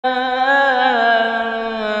الله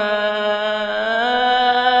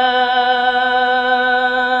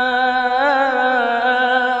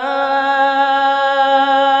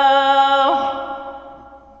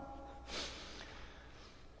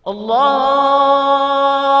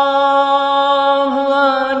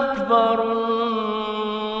أكبر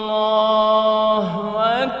الله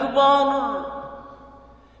أكبر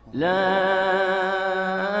لا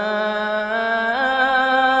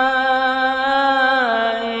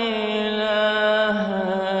إله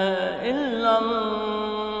إلا الله.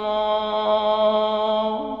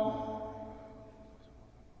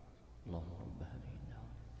 اللهم رب هذه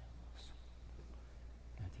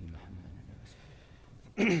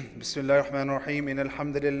بسم الله الرحمن الرحيم. إن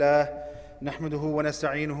الحمد لله نحمده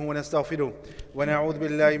ونستعينه ونستغفره ونعوذ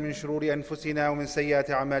بالله من شرور أنفسنا ومن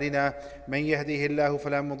سيئات أعمالنا. من يهده الله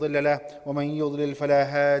فلا مضل له ومن يضلل فلا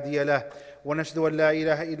هادي له. ونشهد أن لا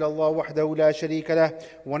إله إلا الله وحده لا شريك له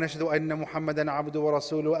ونشهد أن محمدا عبده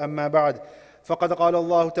ورسوله. أما بعد، فقد قال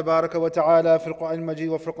الله تبارك وتعالى في القرآن المجيد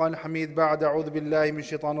والفرقان الحميد بعد أعوذ بالله من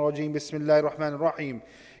الشيطان الرجيم. بسم الله الرحمن الرحيم.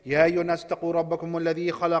 يا أيها الناس اتقوا ربكم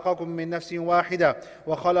الذي خلقكم من نفس واحدة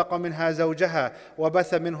وخلق منها زوجها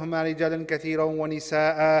وبث منهما رجالا كثيرا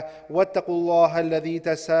ونساء واتقوا الله الذي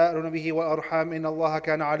تساءلون به والأرحام إن الله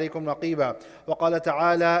كان عليكم رقيبا. وقال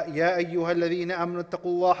تعالى: يا أيها الذين آمنوا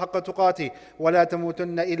اتقوا الله حق تقاته ولا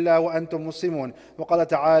تموتن إلا وأنتم مسلمون. وقال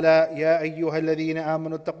تعالى: يا أيها الذين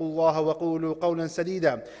آمنوا اتقوا الله وقولوا قولا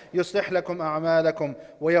سديدا يصلح لكم أعمالكم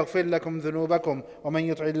ويغفر لكم ذنوبكم ومن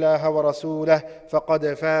يطع الله ورسوله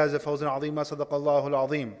فقد فاز فوزا عظيما. صدق الله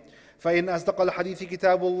العظيم. فإن أصدق الحديث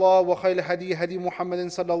كتاب الله وخير الهدي هدي محمد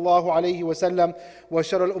صلى الله عليه وسلم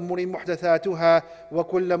وشر الأمور محدثاتها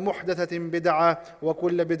وكل محدثة بدعة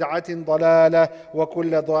وكل بدعة ضلالة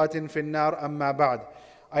وكل ضلالة في النار. أما بعد.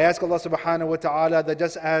 I ask Allah subhanahu wa ta'ala that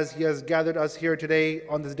just as He has gathered us here today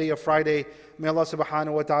on this day of Friday, may Allah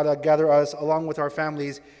subhanahu wa ta'ala gather us along with our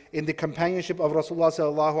families in the companionship of Rasulullah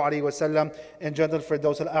sallallahu alayhi wa sallam in Jannat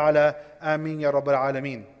al-Firdaus al-A'la. Ameen ya Rabbal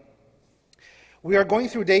Alameen. We are going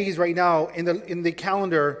through days right now in the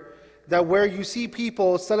calendar that where you see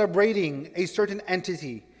people celebrating a certain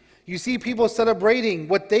entity. You see people celebrating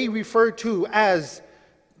what they refer to as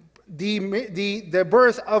the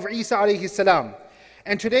birth of Isa alayhi salam.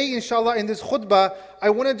 And today, inshallah, in this khutbah, I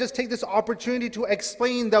want to just take this opportunity to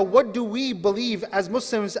explain that what do we believe as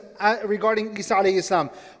Muslims regarding Isa alayhi salam?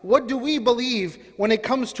 What do we believe when it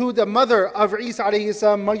comes to the mother of Isa alayhi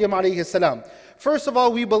salam, Maryam alayhi salam? First of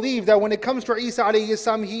all, we believe that when it comes to Isa alayhi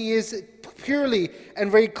salam, he is purely and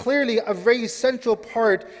very clearly a very central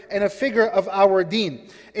part and a figure of our deen.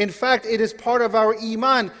 In fact, it is part of our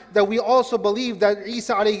iman that we also believe that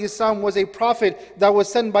Isa alayhi salam was a prophet that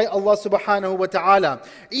was sent by Allah subhanahu wa ta'ala.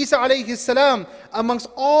 Isa alayhi salam, amongst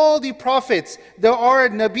all the prophets, there are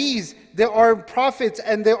nabis, there are prophets,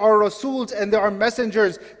 and there are rasuls, and there are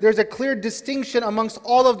messengers. There's a clear distinction amongst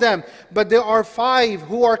all of them. But there are 5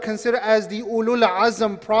 who are considered as the ulul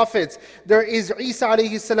azam prophets. There is Isa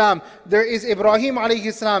alayhi salam, there is Ibrahim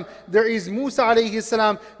alayhi salam, there is Musa alayhi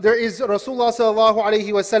salam, there is Rasulullah sallallahu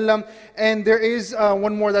alayhi wasallam, and there is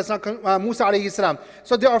one more that's not Musa alayhi salam.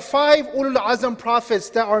 So there are 5 ulul azam prophets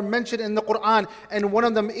that are mentioned in the Quran, and one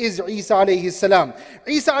of them is Isa alayhi salam.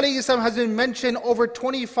 Isa alayhi salam has been mentioned over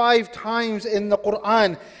 25 times in the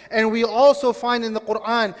Quran, and we also find in the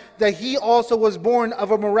Quran that he also was born of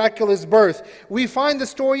a miraculous birth. We find the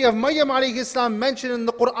story of Maryam alayhi salam mentioned in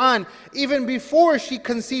the Quran even before she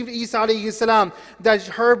conceived Isa alayhi salam, that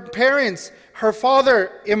her parents, her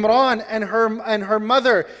father Imran and her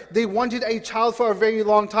mother, they wanted a child for a very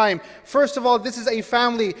long time. First of all, this is a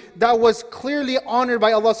family that was clearly honored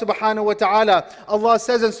by Allah subhanahu wa ta'ala. Allah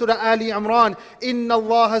says in Surah Ali Imran, Inna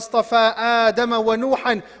Allah astafa Adama wa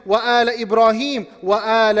Nuhan wa ala Ibrahim wa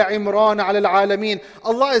ala Imran ala al-alameen.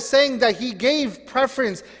 Allah is saying that He gave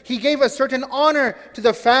preference, He gave a certain honor to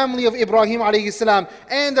the family of Ibrahim alayhi salam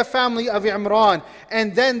and the family of Imran.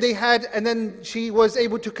 And then she was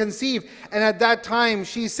able to conceive. And at that time,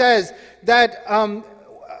 she says that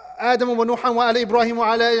آدم ونوحا وآل إبراهيم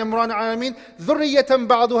وعلى عمران العالمين ذرية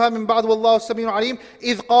بعضها من بعض والله السميع العليم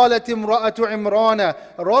إذ قالت امرأة عمران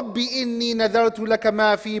رب إني نذرت لك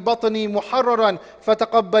ما في بطني محررا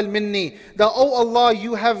فتقبل مني. That, oh Allah,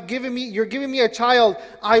 you're giving me a child.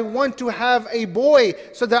 I want to have a boy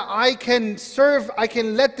so that I can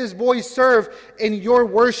let this boy serve in your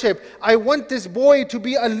worship. I want this boy to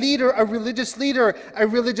be a leader, a religious leader, a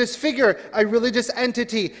religious figure, a religious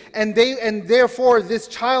entity. And therefore this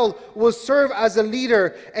child will serve as a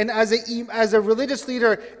leader and as a religious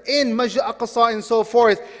leader in Masjid Aqsa and so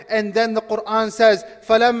forth. And then the Quran says,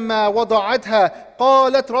 فَلَمَّا وَضَعَتْهَا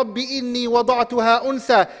قالت رب إني وضعتها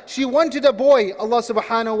أنثى. She wanted a boy. Allah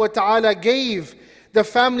subhanahu wa ta'ala gave the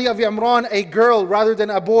family of Imran a girl rather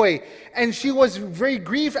than a boy. And she was very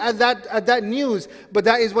grieved at that news. But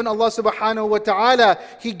that is when Allah subhanahu wa ta'ala,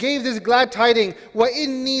 He gave this glad tidings.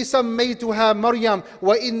 وَإِنِّي سَمَّيْتُهَا مَرْيَمْ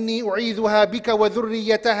وَإِنِّي أُعِيذُهَا بِكَ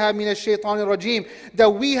وَذُرِّيَّتَهَا مِنَ الشَّيْطَانِ الرَّجِيمِ. That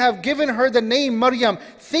we have given her the name Maryam.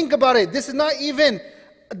 Think about it. This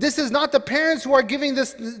is not the parents who are giving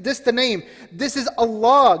this the name. This is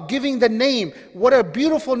Allah giving the name. What a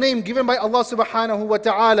beautiful name given by Allah subhanahu wa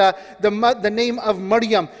ta'ala, the name of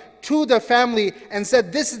Maryam to the family, and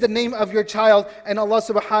said, this is the name of your child, and Allah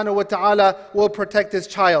subhanahu wa ta'ala will protect his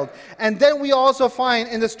child. And then we also find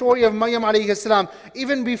in the story of Maryam alayhi salam,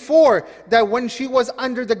 even before that, when she was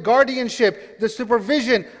under the guardianship, the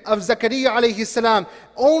supervision of Zakaria alayhi salam,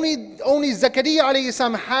 only Zakaria alayhi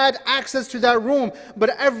salam had access to that room.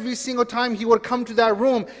 But every single time he would come to that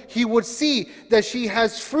room, he would see that she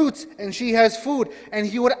has fruits and she has food, and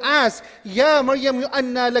he would ask, Ya Maryam,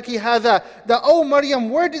 anna laki hadha, that, oh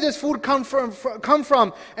Maryam, where did this food come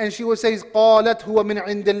from? And she would say, qalat huwa min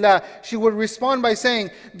indillah. She would respond by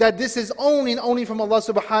saying that this is only from Allah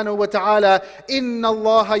subhanahu wa ta'ala. Inna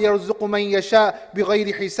allaha yarzuqu man yasha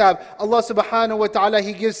bighayri hisab. Allah subhanahu wa ta'ala,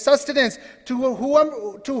 He gives sustenance to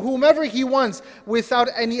whomever He wants without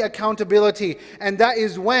any accountability. And that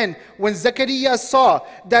is when Zakaria saw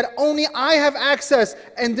that only I have access,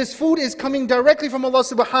 and this food is coming directly from Allah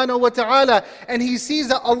subhanahu wa ta'ala, and he sees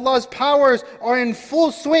that Allah's powers are in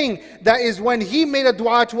full swing. That is when he made a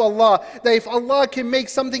dua to Allah, that if Allah can make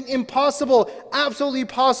something impossible absolutely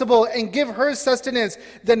possible and give her sustenance,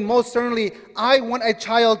 then most certainly I want a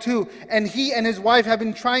child too. And he and his wife have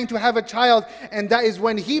been trying to have a child, and that is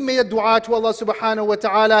when he made a dua to Allah subhanahu wa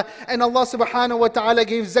ta'ala, and Allah subhanahu wa ta'ala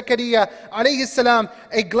gave Zakaria alayhi salam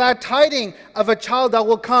a glad tiding of a child that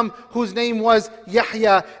will come, whose name was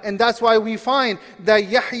Yahya. And that's why we find that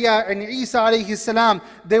Yahya and Isa alayhi salam,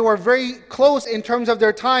 they were very close in terms of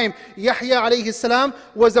their time. Yahya alayhi salam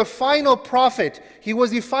was a final prophet. He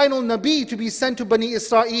was the final Nabi to be sent to Bani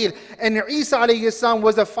Israel. And Isa alayhi salam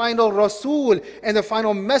was the final Rasul and the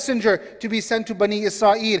final messenger to be sent to Bani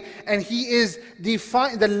Israel. And he is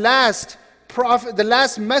the last prophet, the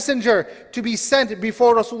last messenger to be sent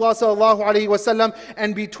before Rasulullah sallallahu alaihi wasallam.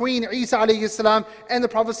 And between Isa alayhi salam and the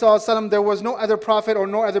Prophet sallallahu alaihi wasallam, there was no other prophet or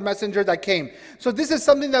no other messenger that came. So this is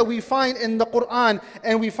something that we find in the Quran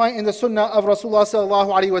and we find in the Sunnah of Rasulullah sallallahu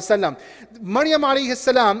alaihi wasallam. Maryam alayhi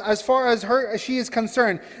salam, as far as she is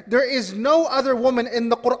concerned, there is no other woman in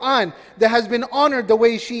the Quran that has been honored the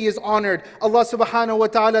way she is honored. Allah subhanahu wa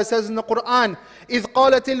ta'ala says in the Quran, إِذْ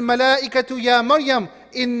قَالَتِ الْمَلَائِكَةُ يَا مَرْيَمْ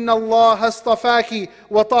إِنَّ اللَّهَ اصْطَفَاكِ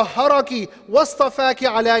وَطَهَّرَكِ وَاصْطَفَاكِ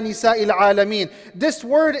عَلَى نِسَاءِ الْعَالَمِينَ. This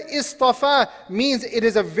word istafa means it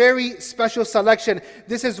is a very special selection.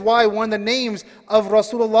 This is why one of the names of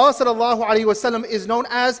Rasulullah sallallahu alaihi wasallam is known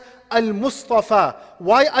as Al-Mustafa.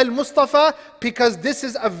 Why Al-Mustafa? Because this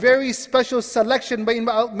is a very special selection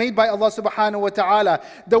made by Allah subhanahu wa ta'ala.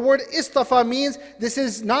 The word istafa means this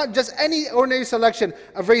is not just any ordinary selection,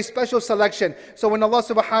 a very special selection. So when Allah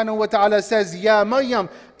subhanahu wa ta'ala says, Ya Maryam,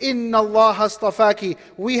 Inna Allah astafaki,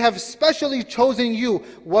 we have specially chosen you,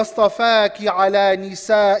 wastafaki ala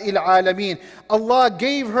nisa'il alameen. Allah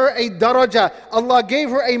gave her a daraja, Allah gave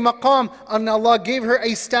her a maqam, and Allah gave her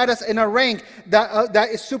a status and a rank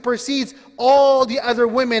that supersedes all the other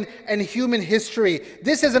women in human history.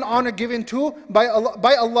 This is an honor given to by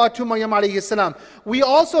Allah to Maryam alayhi salam. We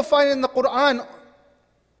also find in the Quran,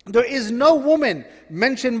 there is no woman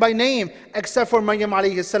mentioned by name except for Maryam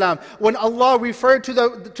alayhi salam. When Allah referred to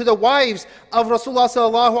the wives of Rasulullah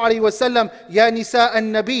sallallahu alayhi wasallam, Ya Nisa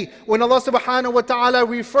an-Nabi, when Allah subhanahu wa ta'ala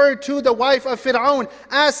referred to the wife of Fir'aun,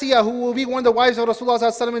 Asiya, who will be one of the wives of Rasulullah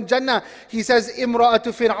sallallahu alayhi wasallam in Jannah, He says,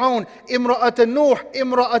 Imra'atu Fir'aun, Imra'atu Nuh,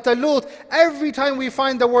 Imra'atu Lut. Every time we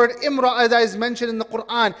find the word Imra'a that is mentioned in the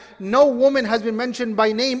Quran, no woman has been mentioned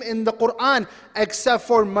by name in the Quran except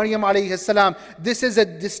for Maryam alayhi salam. This is a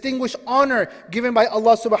distinguished honor given by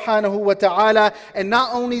Allah subhanahu wa ta'ala. And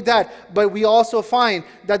not only that, but we also find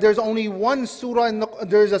that there's only one surah,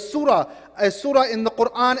 there's a surah in the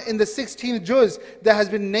Quran in the 16th juz that has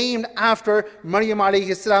been named after Maryam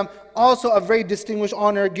alayhi salam. Also a very distinguished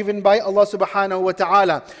honor given by Allah subhanahu wa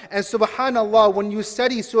ta'ala. And subhanallah, when you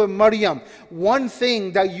study Surah Maryam, one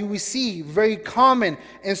thing that you will see very common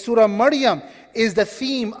in Surah Maryam is the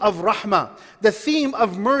theme of rahmah, the theme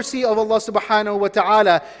of mercy of Allah subhanahu wa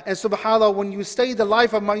ta'ala. And subhanallah, when you study the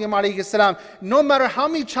life of Maryam alayhi salam, no matter how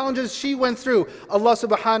many challenges she went through, Allah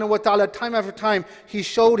subhanahu wa ta'ala, time after time, He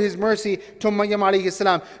showed His mercy to Maryam alayhi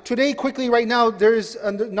salam. Today, quickly right now, there's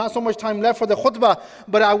not so much time left for the khutbah,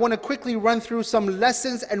 but I want to quickly run through some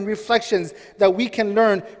lessons and reflections that we can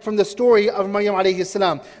learn from the story of Maryam alayhi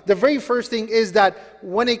salam. The very first thing is that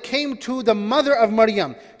when it came to the mother of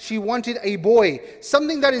Maryam, she wanted a boy.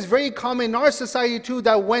 Something that is very common in our society too,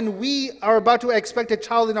 that when we are about to expect a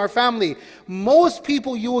child in our family, most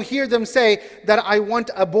people, you will hear them say that I want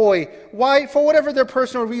a boy. Why? For whatever their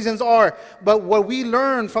personal reasons are. But what we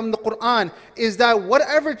learn from the Quran is that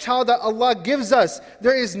whatever child that Allah gives us,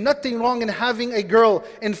 there is nothing wrong in having a girl.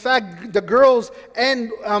 In fact, the girls,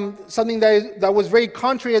 and something that was very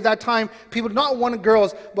contrary at that time, people did not want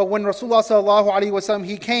girls. But when Rasulullah sallallahu alaihi wasallam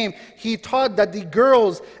he came, he taught that the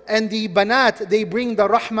girls and the banat, they bring the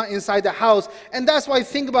rahmah inside the house. And that's why,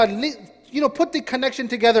 think about put the connection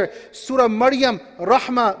together. Surah Maryam,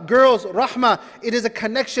 Rahmah, girls, Rahmah. It is a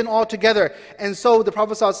connection all together. And so the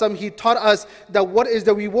Prophet ﷺ, he taught us that what is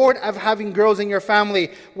the reward of having girls in your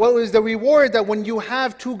family? What is the reward that when you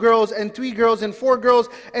have 2 girls and 3 girls and 4 girls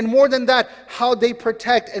and more than that, how they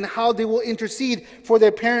protect and how they will intercede for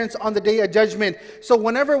their parents on the day of judgment. So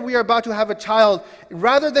whenever we are about to have a child,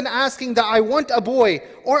 rather than asking that I want a boy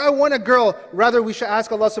or I want a girl, rather we should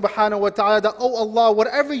ask Allah subhanahu wa ta'ala that, oh Allah,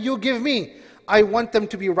 whatever you give me, I want them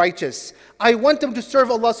to be righteous. I want them to serve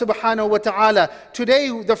Allah subhanahu wa ta'ala.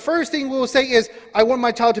 Today, the first thing we will say is, I want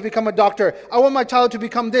my child to become a doctor. I want my child to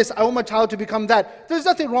become this. I want my child to become that. There's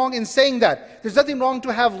nothing wrong in saying that. There's nothing wrong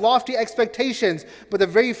to have lofty expectations. But the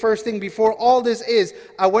very first thing before all this is,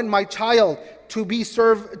 I want my child to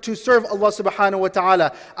serve Allah subhanahu wa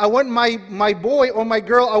ta'ala. I want my boy or my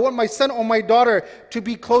girl, I want my son or my daughter to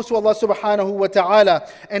be close to Allah subhanahu wa ta'ala.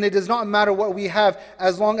 And it does not matter what we have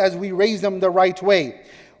as long as we raise them the right way.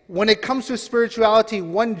 When it comes to spirituality,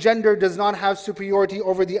 one gender does not have superiority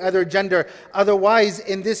over the other gender. Otherwise,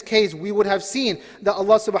 in this case, we would have seen that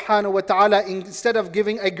Allah subhanahu wa ta'ala, instead of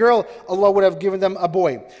giving a girl, Allah would have given them a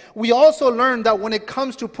boy. We also learned that when it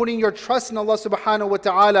comes to putting your trust in Allah subhanahu wa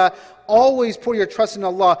ta'ala, always put your trust in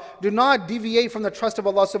Allah. Do not deviate from the trust of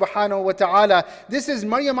Allah subhanahu wa ta'ala. This is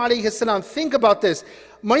Maryam alayhi salam. Think about this.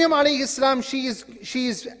 Maryam alayhi salam, she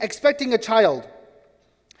is expecting a child.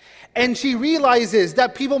 And she realizes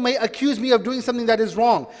that people may accuse me of doing something that is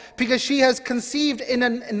wrong because she has conceived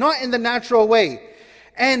not in the natural way.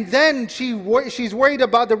 And then she's worried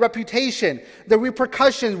about the reputation, the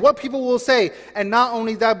repercussions, what people will say. And not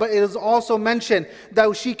only that, but it is also mentioned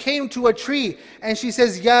that she came to a tree and she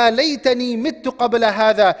says, Ya laytani mittu qabla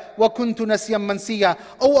hadha wa kuntu nasiyan mansiya.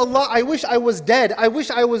 Oh Allah, I wish I was dead. I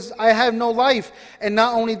wish I have no life. And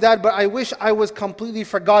not only that, but I wish I was completely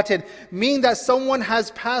forgotten. Meaning that someone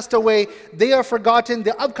has passed away, they are forgotten,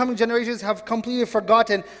 the upcoming generations have completely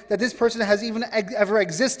forgotten that this person has even ever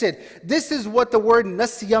existed. This is what the word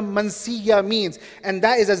Nasiya Mansiya means, and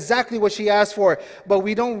that is exactly what she asked for. But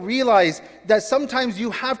we don't realize that sometimes you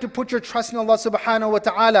have to put your trust in Allah subhanahu wa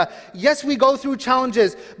ta'ala. Yes, we go through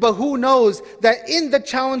challenges, but who knows that in the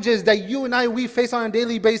challenges that you and we face on a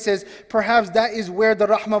daily basis, perhaps that is where the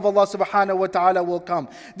rahmah of Allah subhanahu wa ta'ala will come.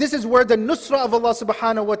 This is where the nusra of Allah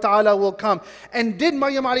subhanahu wa ta'ala will come. And did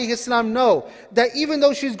Maryam alayhi salam know that even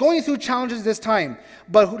though she's going through challenges this time,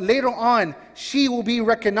 but later on, she will be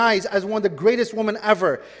recognized as one of the greatest women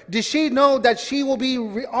ever? Did she know that she will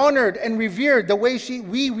be honored and revered the way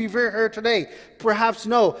we revere her today? Perhaps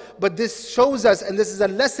no, but this shows us, and this is a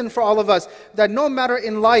lesson for all of us, that no matter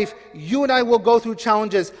in life, you and I will go through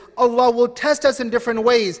challenges. Allah will test us in different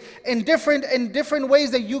ways, in different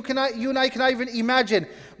ways that you and I cannot even imagine.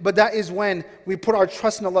 But that is when we put our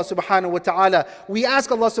trust in Allah subhanahu wa ta'ala. We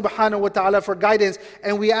ask Allah subhanahu wa ta'ala for guidance,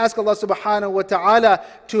 and we ask Allah subhanahu wa ta'ala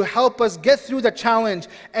to help us get through the challenge.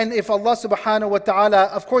 And if Allah subhanahu wa ta'ala,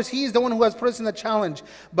 of course He is the one who has put us in the challenge,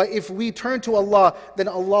 but if we turn to Allah, then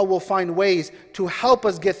Allah will find ways to help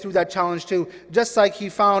us get through that challenge too, just like He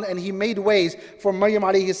found and He made ways for Maryam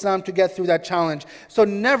alayhi salam to get through that challenge. So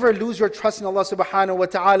never lose your trust in Allah subhanahu wa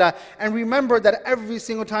ta'ala, and remember that every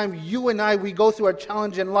single time you and we go through a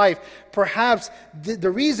challenge in life, perhaps the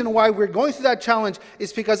reason why we're going through that challenge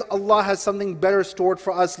is because Allah has something better stored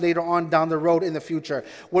for us later on down the road in the future.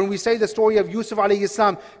 When we say the story of Yusuf alayhi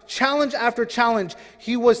salam, challenge after challenge,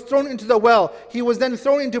 he was thrown into the well, he was then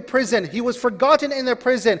thrown into prison, he was forgotten in the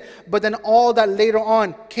prison, but then all that later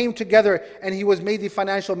on came together and he was made the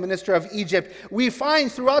financial minister of Egypt. We find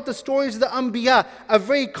throughout the stories of the Anbiya a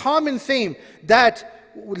very common theme that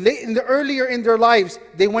earlier in their lives,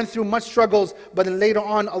 they went through much struggles, but then later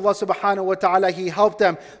on, Allah subhanahu wa ta'ala, He helped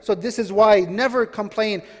them. So this is why never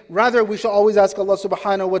complain. Rather, we should always ask Allah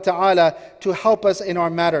subhanahu wa ta'ala to help us in our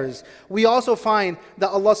matters. We also find that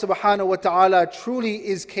Allah subhanahu wa ta'ala truly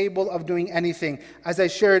is capable of doing anything. As I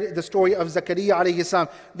shared the story of Zakaria alayhi salam,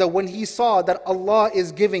 that when he saw that Allah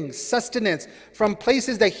is giving sustenance from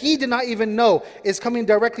places that he did not even know is coming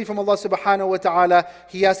directly from Allah subhanahu wa ta'ala,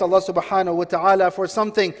 he asked Allah subhanahu wa ta'ala for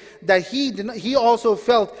something that he also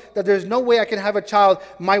felt that there's no way I can have a child.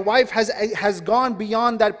 My wife has gone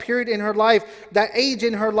beyond that period in her life, that age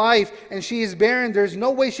in her life, and she is barren. There's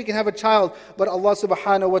no way she can have a child. But Allah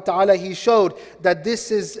subhanahu wa ta'ala, He showed that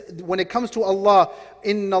this is, when it comes to Allah,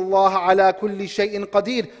 Inna Allah ala kulli shay'in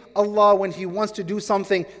qadir. Allah, when He wants to do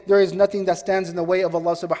something, there is nothing that stands in the way of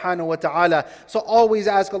Allah subhanahu wa ta'ala. So always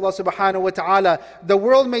ask Allah subhanahu wa ta'ala. The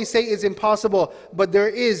world may say it's impossible, but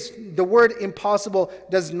the word impossible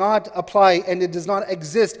does not apply, and it does not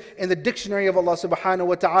exist in the dictionary of Allah subhanahu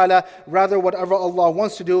wa ta'ala. Rather, whatever Allah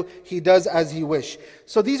wants to do, He does as He wish.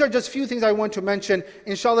 So these are just few things I want to mention.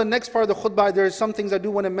 Inshallah, next part of the khutbah, there are some things I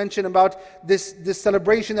do want to mention about this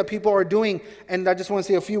celebration that people are doing, and I just want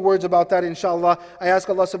to say a few words about that, inshallah. I ask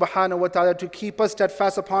Allah subhanahu wa ta'ala to keep us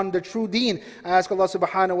steadfast upon the true deen. I ask Allah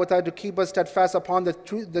subhanahu wa ta'ala to keep us steadfast upon the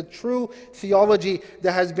true theology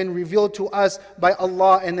that has been revealed to us by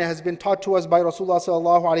Allah and that has been taught to us by Rasulullah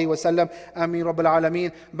sallallahu alayhi wa sallam. Ameen Rabbil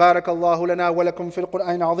Alameen. Barakallahu lana wa lakum fil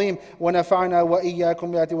Qur'an al-azim wa nafa'na wa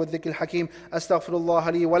iyyakum bi ayati wa dhikr al-hakim.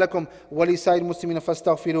 Astaghfirullah li wa lakum wa li sa'il muslimin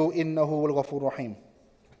fastaghfiru innahu wal ghafur rahim.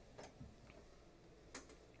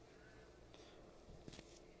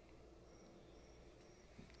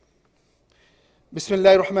 بسم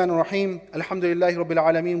الله الرحمن الرحيم الحمد لله رب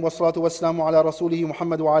العالمين والصلاة والسلام على رسوله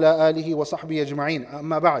محمد وعلى آله وصحبه أجمعين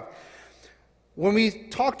أما بعد. When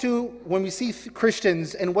we see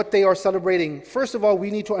Christians and what they are celebrating, first of all,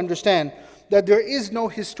 we need to understand that there is no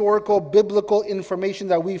historical biblical information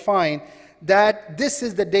that we find that this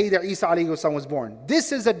is the day that Isa alayhi salam was born.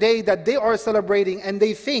 This is a day that they are celebrating, and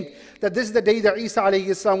they think that this is the day that Isa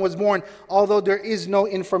alayhi salam was born, although there is no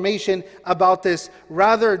information about this.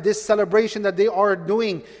 Rather, this celebration that they are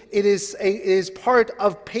doing, it is part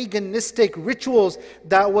of paganistic rituals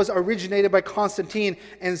that was originated by Constantine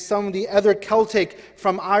and some of the other Celtic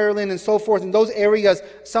from Ireland and so forth. In those areas,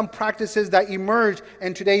 some practices that emerged,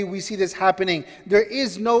 and today we see this happening. There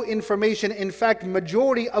is no information. In fact,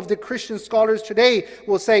 majority of the Christian scholars today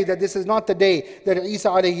will say that this is not the day that Isa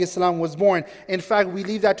alayhi salam was born. In fact, we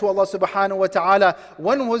leave that to Allah subhanahu wa ta'ala.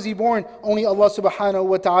 When was He born? Only Allah subhanahu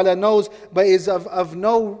wa ta'ala knows, but is of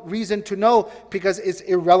no reason to know because it's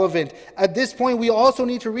irrelevant. At this point, we also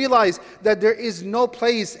need to realize that there is no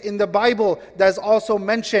place in the Bible that is also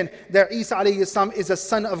mentioned that Isa alayhi salam is a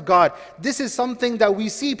son of God. This is something that we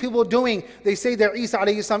see people doing. They say that Isa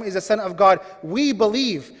alayhi salam is a son of God. We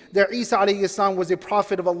believe that Isa alayhi salam was a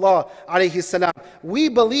prophet of Allah alayhi salam. We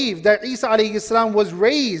believe that Isa alayhi salam was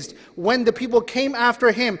raised when the people came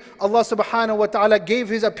after him. Allah subhanahu wa ta'ala gave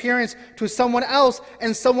his appearance to someone else,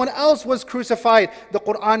 and someone else was crucified. The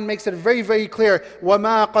Quran makes it very, very clear.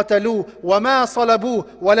 وَمَا قَتَلُوا وَمَا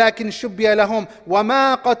صَلَبُوا وَلَكِنْ شُبِّيَ لَهُمْ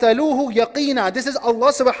وَمَا قَتَلُوهُ يَقِينًا. This is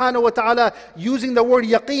Allah subhanahu wa ta'ala using the word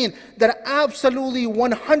yaqeen, that absolutely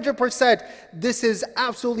 100% this is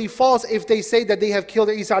absolutely false if they say that they have killed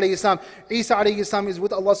Isa alayhi salam. Isa alayhi salam is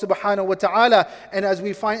with Allah subhanahu wa ta'ala, and as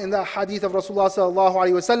we find in the hadith of Rasulullah sallallahu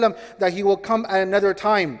alayhi wa sallam, that He will come at another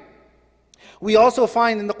time. We also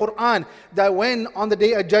find in the Quran that when on the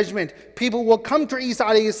day of judgment, people will come to Isa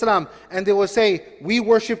alayhi salam and they will say, we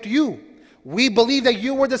worshipped you. We believe that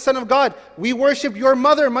you were the Son of God. We worship your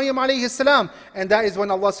mother, Maryam alayhi salam. And that is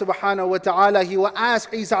when Allah subhanahu wa ta'ala, He will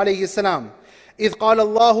ask Isa alayhi salam, إِذْ قَالَ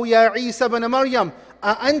اللَّهُ يَا عِيسَى بْنَ مَرْيَمَ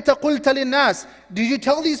أَأَنْتَ قُلْتَ لِلنَّاسِ. Did you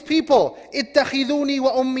tell these people, اتَّخِذُونِي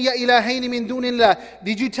وَأُمِّيَ إِلَهَيْنِ مِن دُونِ اللَّهِ.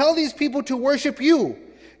 Did you tell these people to worship you?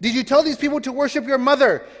 Did you tell these people to worship your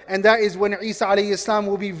mother? And that is when Isa alayhi salam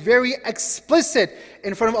will be very explicit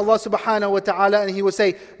in front of Allah subhanahu wa ta'ala, and he will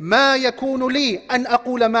say, مَا يَكُونُ لِي أَنْ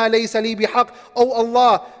أَقُولَ مَا لَيْسَ لِي بِحَقٍّ. Oh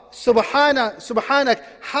Allah, subhanak,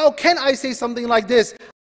 how can I say something like this?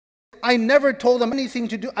 I never told them anything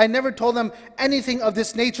to do. I never told them anything of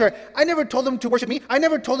this nature. I never told them to worship me. I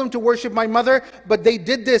never told them to worship my mother, but they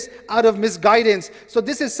did this out of misguidance. So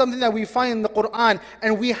this is something that we find in the Quran,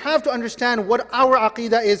 and we have to understand what our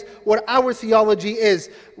aqidah is, what our theology is.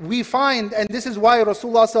 We find, and this is why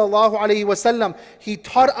Rasulullah sallallahu alaihi wasallam, he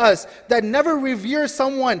taught us that never revere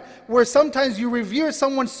someone, where sometimes you revere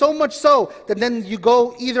someone so much so that then you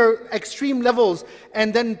go either extreme levels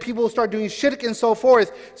and then people start doing shirk and so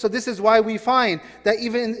forth. So this is why we find that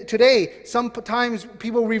even today, sometimes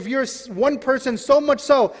people revere one person so much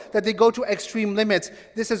so that they go to extreme limits.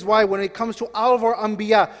 This is why when it comes to all of our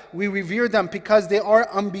Anbiya, we revere them because they are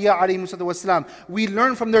Anbiya alayhi wasallam. We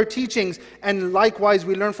learn from their teachings, and likewise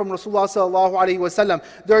we learn from Rasulullah sallallahu alayhi wasallam.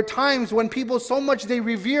 There are times when people so much they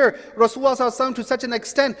revere Rasulullah sallallahu alayhi wasallam to such an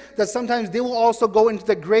extent that sometimes they will also go into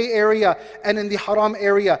the gray area and in the haram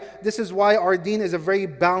area. This is why our deen is a very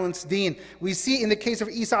balanced deen. We see in the case of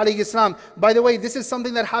Isa alayhi salam, by the way, this is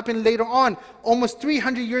something that happened later on, almost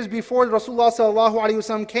 300 years before Rasulullah sallallahu alayhi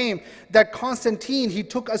wasallam came, that Constantine, he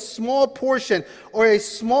took a small portion or a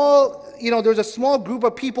small, there's a small group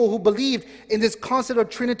of people who believed in this concept of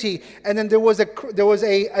Trinity, and then there was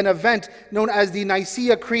an event known as the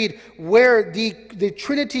Nicaea Creed, where the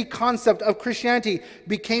Trinity concept of Christianity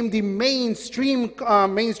became the mainstream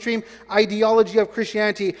ideology of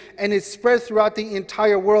Christianity, and it spread throughout the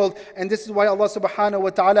entire world. And this is why Allah subhanahu wa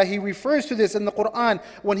ta'ala, He refers to this in the Quran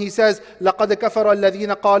when He says, لَقَدْ كَفَرَ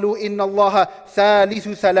الَّذِينَ قَالُوا إِنَّ اللَّهَ ثَالِثُ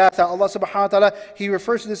ثَلَاثَ. Allah subhanahu wa ta'ala, He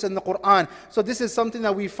refers to this in the Quran. So this is something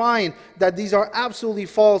that we find that these are absolutely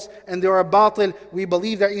false and they are batil. We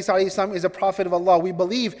believe that Isa alayhi salam is a prophet of Allah. We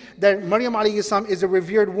believe that Maryam alayhi salam is a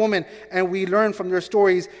revered woman, and we learn from their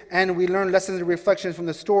stories, and we learn lessons and reflections from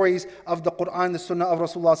the stories of the Quran, the Sunnah of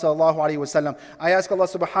Rasulullah sallallahu alayhi wasallam. I ask Allah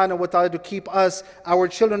subhanahu wa ta'ala to keep us, our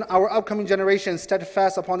children, our upcoming generations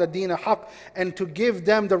steadfast upon the deen of haqq, and to give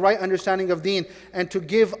them the right understanding of deen, and to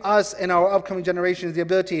give us and our upcoming generations the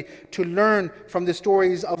ability to learn from the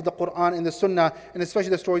stories of the Quran and the Sunnah, and especially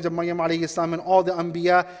the stories of Maryam alayhi salam and all the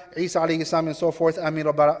Anbiya, Isa alayhi salam and so forth. Ameen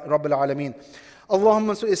Rabbil Alameen. اللهم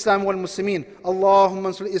انصر الإسلام والمسلمين اللهم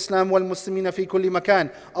انصر الإسلام والمسلمين في كل مكان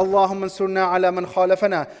اللهم انصرنا على من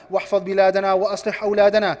خالفنا واحفظ بلادنا وأصلح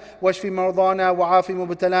أولادنا واشف مرضانا وعاف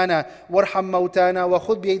مبتلانا وارحم موتانا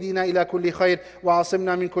وخذ بأيدينا إلى كل خير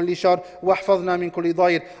وعاصمنا من كل شر واحفظنا من كل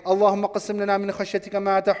ضير اللهم قسم لنا من خشيتك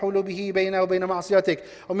ما تحول به بيننا وبين معصيتك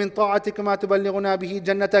ومن طاعتك ما تبلغنا به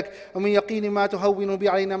جنتك ومن يقين ما تهون به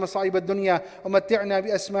علينا مصائب الدنيا ومتعنا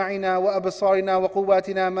بأسماعنا وأبصارنا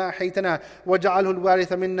وقواتنا ما أحيتنا واجعله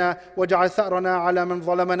الوارث منا واجعل ثأرنا على من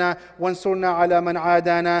ظلمنا وانصرنا على من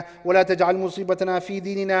عادانا ولا تجعل مصيبتنا في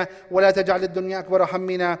ديننا ولا تجعل الدنيا أكبر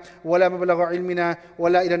همنا ولا مبلغ علمنا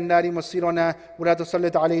ولا إلى النار مصيرنا ولا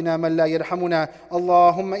تسلط علينا من لا يرحمنا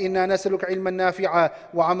اللهم إنا نسألك علما نافعا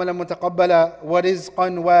وعملا متقبلا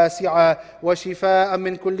ورزقا واسعا وشفاء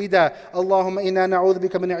من كل داء اللهم إنا نعوذ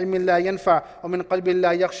بك من علم لا ينفع ومن قلب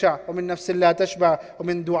لا يخشع ومن نفس لا تشبع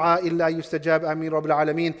ومن دعاء لا يستجاب آمين رب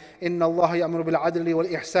العالمين إن الله يأمر بالعدل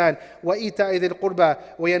والإحسان وإيتاء ذي القربى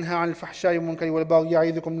وينهى عن الفحشاء والمنكر والبغي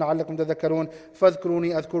يعظكم لعلكم تذكرون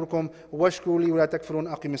فاذكروني أذكركم واشكروا لي ولا تكفرون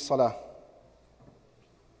أقم الصلاة.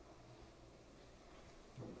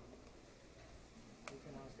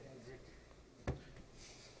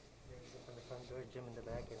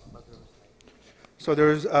 So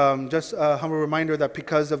there's just a humble reminder that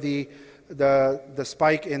because of the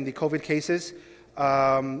spike in the COVID cases,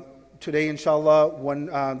 today, inshallah, when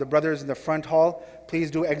the brothers in the front hall,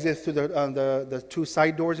 please do exit through the two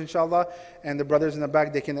side doors, inshallah, and the brothers in the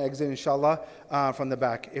back, they can exit, inshallah, from the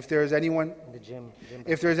back. If there's anyone in the gym,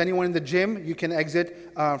 in the gym, you can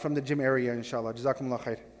exit from the gym area, inshallah. Jazakumullah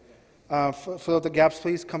khair. Fill up the gaps,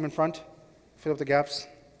 please. Come in front. Fill up the gaps.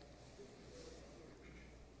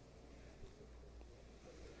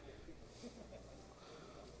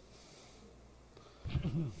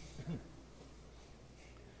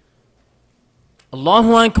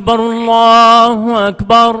 الله أكبر الله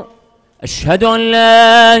أكبر أشهد أن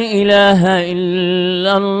لا إله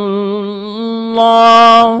إلا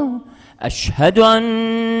الله أشهد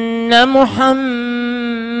أن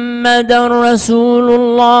محمدا رسول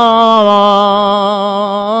الله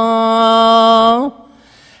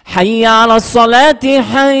حي على الصلاة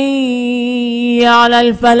حي على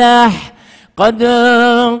الفلاح قد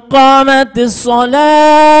قامت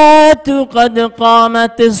الصلاة قد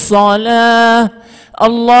قامت الصلاة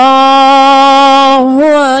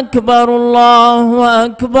الله أكبر الله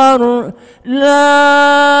أكبر لا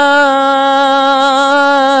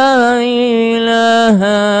إله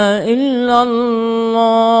إلا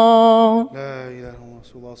الله. لا إله إلا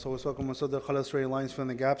رسول الله. So let's welcome Masud al-Khala straight lines filling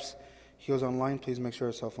the gaps. He was online. Please make sure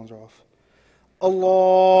his cell phones are off.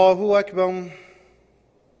 Allahu Akbar.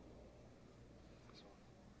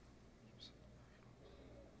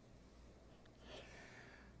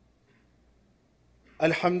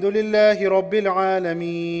 الحمد لله رب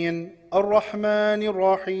العالمين الرحمن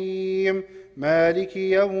الرحيم مالك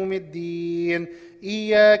يوم الدين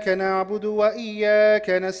إياك نعبد وإياك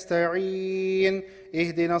نستعين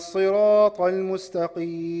اهدنا الصراط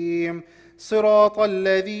المستقيم صراط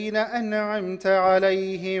الذين أنعمت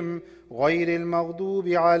عليهم غير المغضوب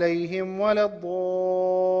عليهم ولا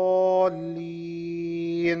الضالين.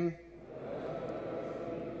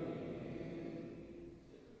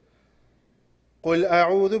 قل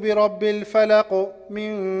أعوذ برب الفلق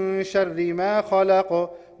من شر ما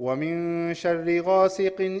خلق ومن شر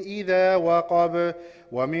غاسق إذا وقب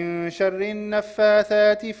ومن شر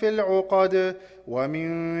النفاثات في العقد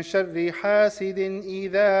ومن شر حاسد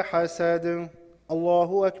إذا حسد.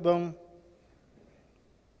 الله أكبر.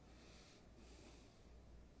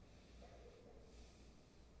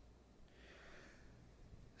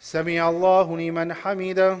 سمع الله لمن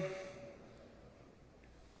حمده.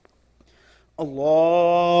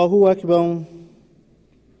 الله أكبر.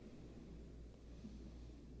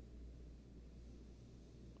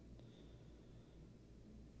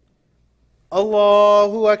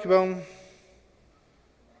 الله أكبر.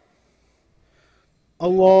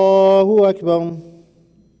 الله أكبر.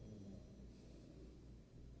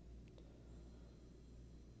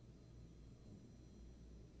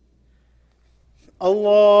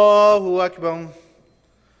 الله أكبر.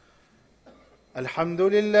 الحمد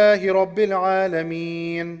لله رب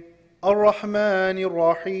العالمين الرحمن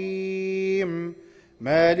الرحيم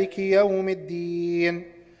مالك يوم الدين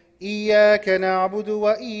إياك نعبد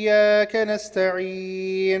وإياك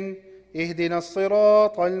نستعين اهدنا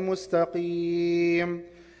الصراط المستقيم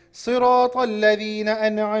صراط الذين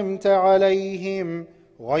أنعمت عليهم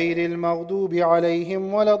غير المغضوب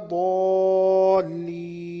عليهم ولا الضالين.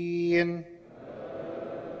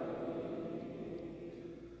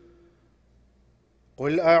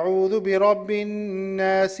 قل أعوذ برب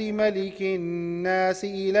الناس ملك الناس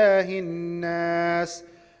إله الناس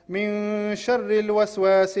من شر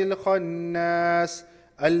الوسواس الخناس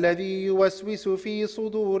الذي يوسوس في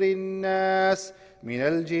صدور الناس من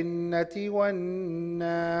الجنة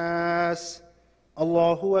والناس.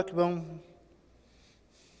 الله أكبر.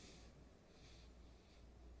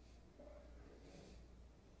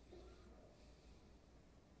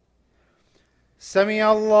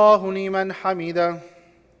 سمع الله لمن حمده.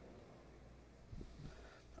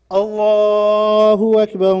 الله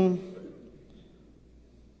أكبر.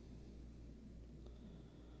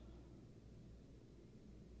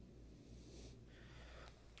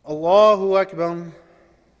 الله أكبر.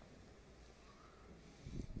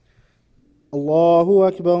 الله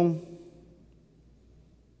أكبر.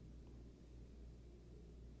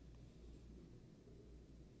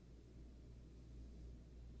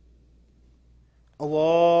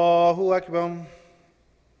 الله أكبر.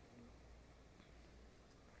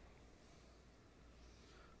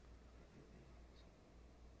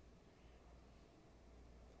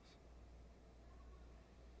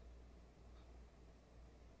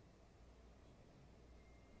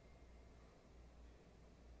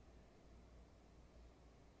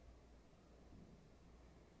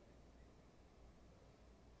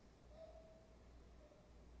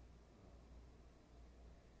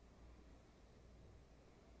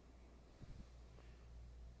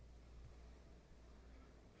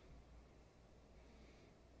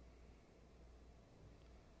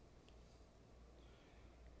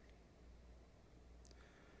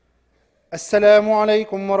 السلام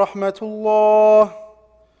عليكم ورحمة الله.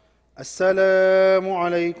 السلام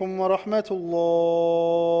عليكم ورحمة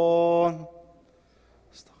الله.